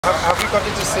Have we got a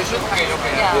decision? Yeah.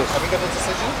 Yes. Have we got a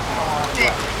decision?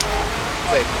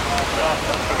 Safe.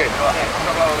 Okay.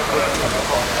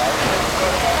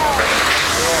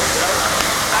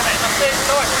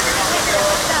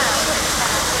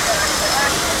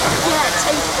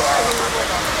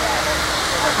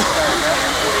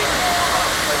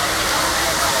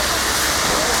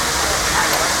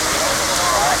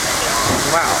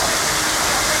 Wow.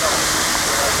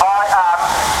 I am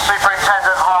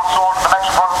Superintendent Hartshorn of the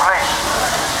Metropolitan Police.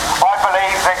 I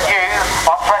believe that you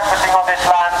are trespassing on this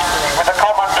land with the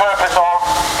common purpose of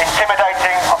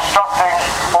intimidating, obstructing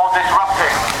or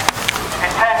disrupting.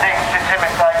 Intending to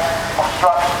intimidate,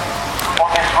 obstruct or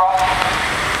disrupt.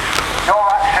 Your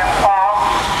actions are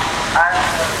and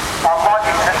are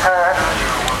likely to deter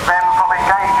them from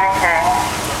engaging in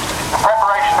the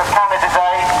preparation of Canada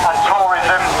Day and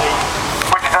tourism,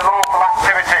 which is a lawful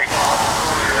activity.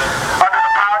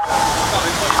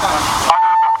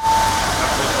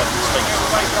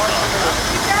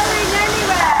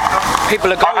 People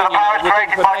are going, Under the powers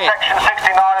created by Section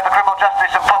 69 of the Criminal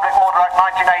Justice and Public Order Act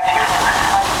 1994,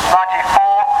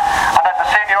 and as a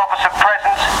senior officer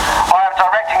present, I am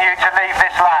directing you to leave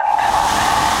this land.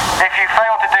 If you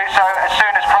fail to do so as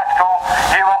soon as practical,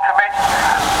 you will commit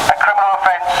a criminal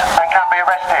offence and can be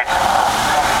arrested.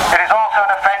 It is also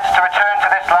an offence to return to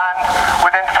this land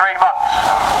within 3 months.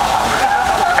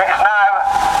 It is now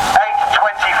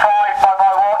 8:25 by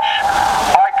my watch.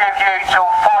 I give you till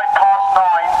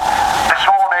 9:05 this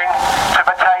morning to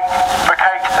vacate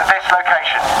this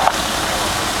location.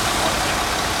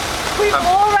 We've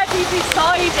already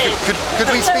decided. Could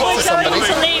we speak to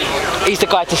somebody? he's the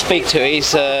guy to speak to.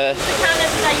 He's going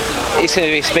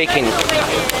to be speaking.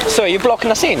 Sorry, you're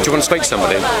blocking us in? Do you want to speak to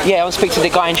somebody? Yeah, I want to speak to the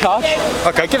guy in charge.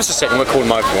 Okay, give us a second, we'll call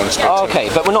him over if you want to speak to him. Okay,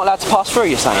 but we're not allowed to pass through,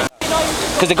 you're saying?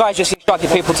 Because the guy's just instructed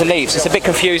people to leave, so it's a bit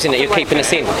confusing that you're keeping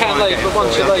us in. Can't leave, but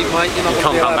once you leave, mate, you're not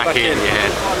going to be allowed back in.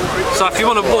 So if you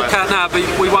want to walk out now, but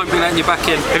we won't be letting you back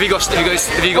in. Have you got Well,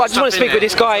 I just want to speak with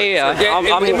this guy here. Yeah,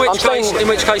 in which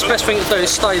case, best thing to do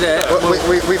is stay there.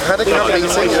 We've had a cabinet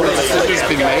meeting and a decision's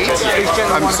been made. So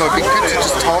it'd be good to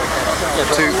just talk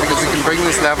because we can bring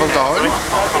this level down.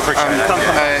 The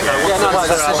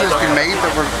decision's been made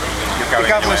that The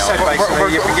governor said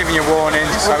basically you've been giving your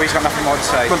warnings, so he's got nothing more to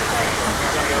say.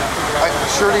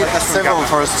 surely it's civil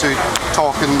for us to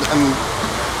talk and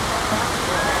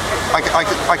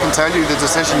I can tell you the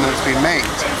decision that's been made.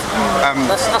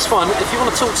 That's fine. If you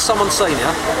want to talk to someone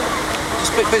senior,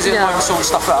 just be busy at the moment sorting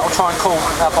stuff out. I'll try and call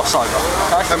our boss over.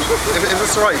 Okay? If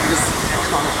it's right, because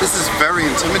this is very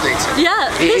intimidating. Yeah,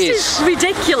 this is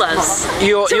ridiculous.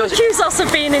 To accuse us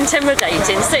of being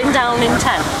intimidating, sitting down in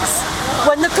tents,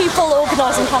 when the people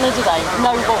organising Canada Day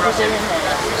know what we're doing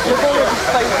here. We've already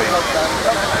spoken with them.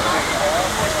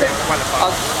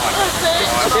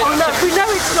 We know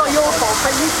it's not your fault,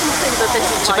 but you can see that this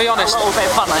is To be honest, a little bit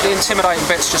funny. the intimidating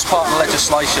bit's just part of the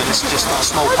legislation. It's just a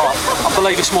small part. I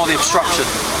believe it's more the obstruction.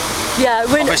 Yeah,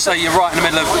 Obviously, you're right in the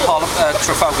middle of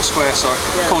Trafalgar Square,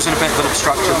 causing a bit of an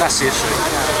obstruction. That's the issue,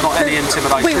 not any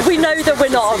intimidation. we know that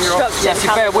we're not obstructing. Yeah, if you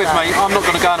bear with me, I'm not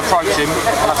going to go and approach him.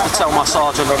 I'll have to tell my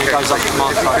sergeant when he goes up to my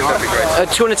phone.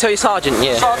 Do you want to tell your sergeant?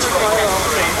 Yeah. Sergeant.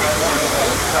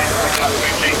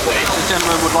 The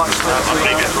gentleman would like to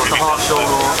speak to the Hartshorn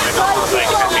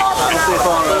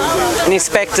An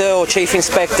inspector or chief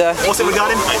inspector. What's it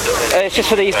regarding? It's just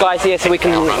for these guys here so we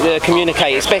can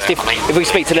communicate, especially if we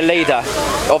speak to the leader,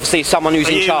 obviously someone who's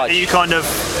in charge. Are you kind of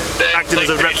acting as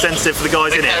a representative for the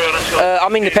guys in here?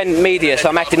 I'm independent media, so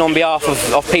I'm acting on behalf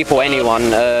of people,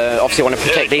 anyone. Obviously want to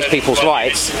protect these people's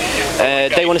rights.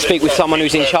 They want to speak with someone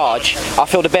who's in charge. I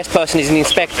feel the best person is an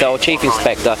inspector or chief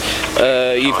inspector.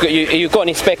 You've got an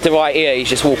inspector right here, he's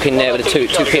just walking there with the two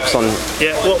pips on.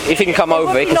 Yeah, well, if he can come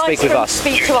over, he can speak with us.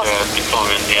 Speak to us,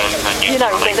 you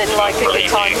know, within like a good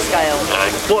time scale.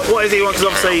 what is it you want? Because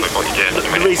obviously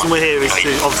the reason we're here is to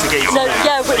obviously get you. No,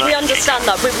 yeah, we understand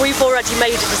that. We've already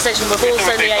made a decision. We've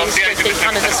also liaised with the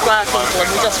Canada Square people, and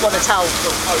we just want to talk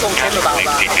to him about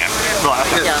that. Right.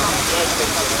 Yeah.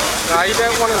 You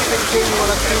don't want to speak to him, you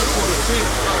want to speak to the chief.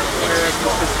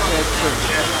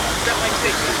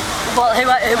 Well,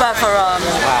 whoever.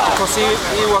 Because he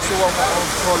was the one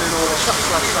calling all the shots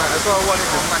last night as well.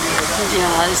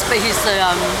 Yeah, he's the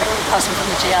person from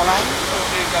the GLA.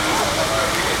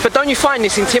 But don't you find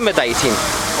this intimidating?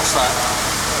 What's that?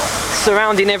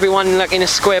 surrounding everyone like in a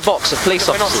square box of police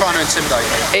We're not officers. trying to intimidate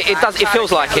you. It does. It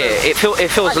feels like it. It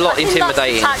feels a lot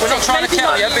intimidating. We're not trying to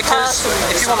kill you because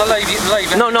if you want to leave, you can leave.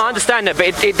 No, I understand that,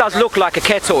 but it does look like a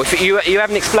kettle. If you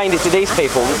haven't explained it to these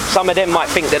people, some of them might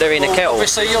think that they're in a kettle.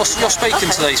 Obviously, you're speaking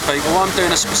to these people. I'm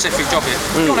doing a specific job here.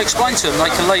 If you want to explain to them they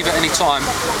can leave at any time,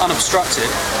 unobstructed,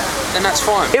 then that's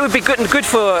fine. It would be good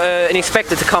for an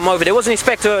inspector to come over. There was an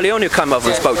inspector early on who came over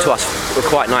and spoke to us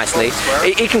quite nicely.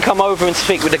 He can come over and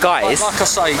speak with the guys. Like I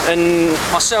say, and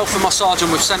myself and my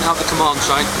sergeant, we've sent out the command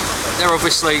chain. They're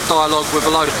obviously dialogue with a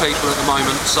load of people at the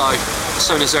moment, so as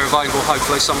soon as they're available,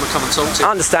 hopefully someone will come and talk to you.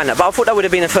 I understand that, but I thought that would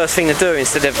have been the first thing to do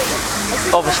instead of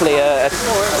obviously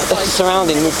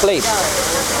surrounding with police.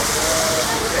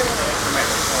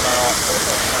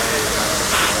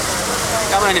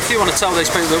 I mean, if you want to tell these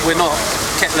people that we're not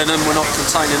kettling them, we're not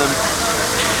containing them.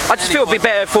 I just feel it would be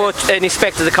better for an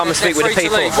inspector to come and speak with the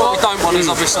people. What we don't want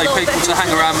is obviously people to hang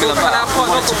around with about. We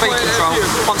want it to be controlled.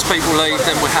 Once people leave,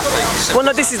 then we're happy. Well,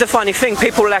 no, this is the funny thing.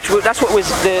 People will actually, that's what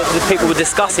the people were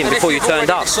discussing before you turned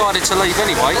up. Decided to leave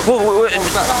anyway.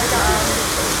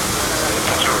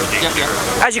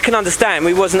 As you can understand,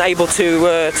 we wasn't able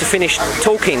to finish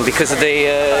talking because of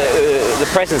the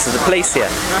presence of the police here.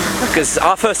 Because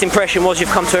our first impression was you've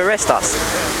come to arrest us.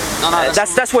 No,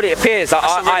 that's what it appears.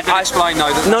 I explain though.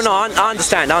 I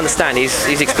understand.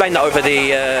 He's explained that over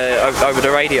the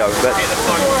radio. But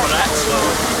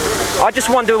I just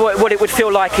wonder what it would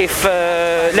feel like if,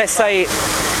 let's say,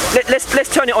 let's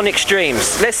turn it on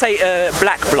extremes. Let's say a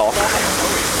black bloc.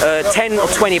 10 or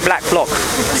 20 black bloc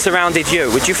surrounded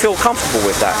you, would you feel comfortable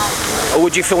with that? Or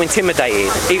would you feel intimidated?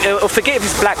 Or forget if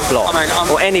it's black bloc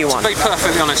or anyone. To be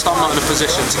perfectly honest, I'm not in a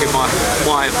position to give my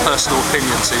personal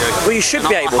opinion to you. Well, you should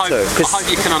be able to. I hope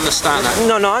you can understand that.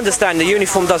 No, I understand. The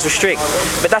uniform does restrict.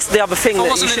 But that's the other thing. If I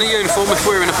wasn't in the uniform, if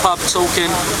we were in a pub talking,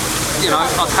 you know,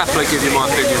 I'd happily give you my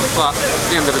opinion. But at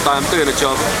the end of the day, I'm doing a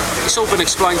job. It's all been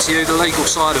explained to you, the legal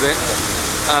side of it.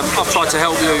 I've tried to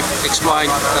help you explain,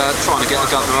 trying to get the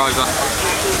governor over. At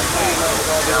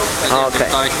the end of the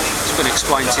day, it's been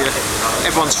explained to you.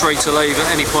 Everyone's free to leave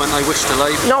at any point they wish to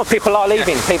leave. No, people are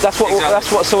leaving. That's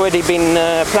what's already been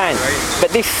planned.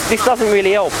 But this doesn't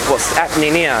really help what's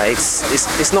happening here.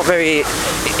 It's not very.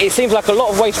 It seems like a lot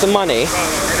of waste of money.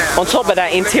 On top of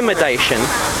that, intimidation.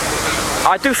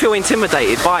 I do feel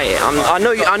intimidated by it. I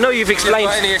know you've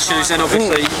explained. If you've got any issues, then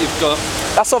obviously you've got.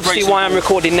 That's obviously why I'm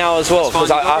recording now as well.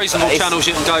 Because reasonable channels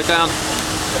you can go down.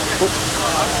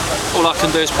 All I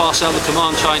can do is pass out the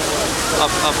command chain.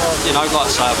 You know, like I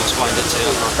say, I've explained it to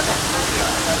you.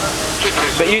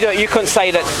 But you couldn't say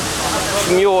that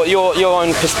from your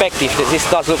own perspective that this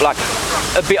does look like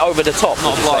a bit over the top.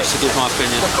 Not obliged to give my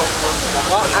opinion.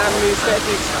 What? How many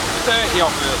 30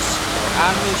 offers?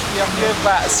 How many you have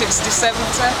about 60, 70?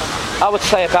 I would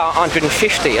say about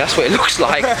 150, that's what it looks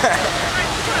like.